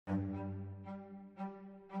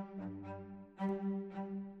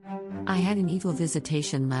I had an evil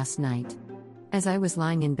visitation last night. As I was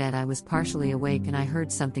lying in bed, I was partially awake and I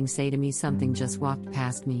heard something say to me, something just walked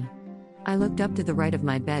past me. I looked up to the right of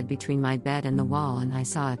my bed between my bed and the wall and I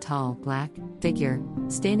saw a tall, black figure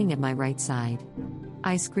standing at my right side.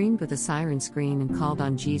 I screamed with a siren scream and called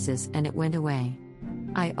on Jesus and it went away.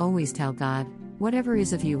 I always tell God, whatever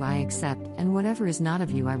is of you I accept and whatever is not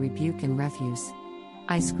of you I rebuke and refuse.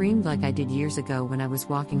 I screamed like I did years ago when I was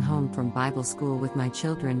walking home from Bible school with my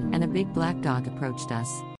children and a big black dog approached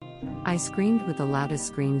us. I screamed with the loudest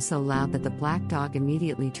scream, so loud that the black dog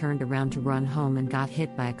immediately turned around to run home and got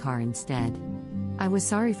hit by a car instead. I was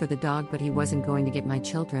sorry for the dog, but he wasn't going to get my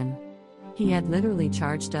children. He had literally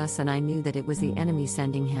charged us and I knew that it was the enemy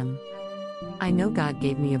sending him. I know God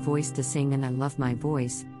gave me a voice to sing and I love my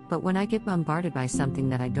voice, but when I get bombarded by something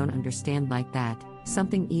that I don't understand like that,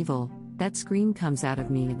 something evil, that scream comes out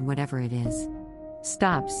of me and whatever it is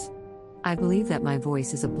stops. I believe that my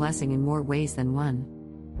voice is a blessing in more ways than one.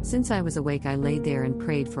 Since I was awake, I laid there and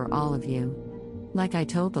prayed for all of you. Like I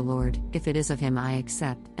told the Lord, if it is of Him I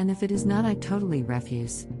accept, and if it is not I totally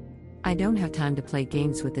refuse. I don't have time to play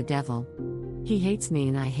games with the devil. He hates me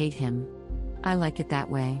and I hate him. I like it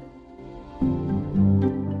that way.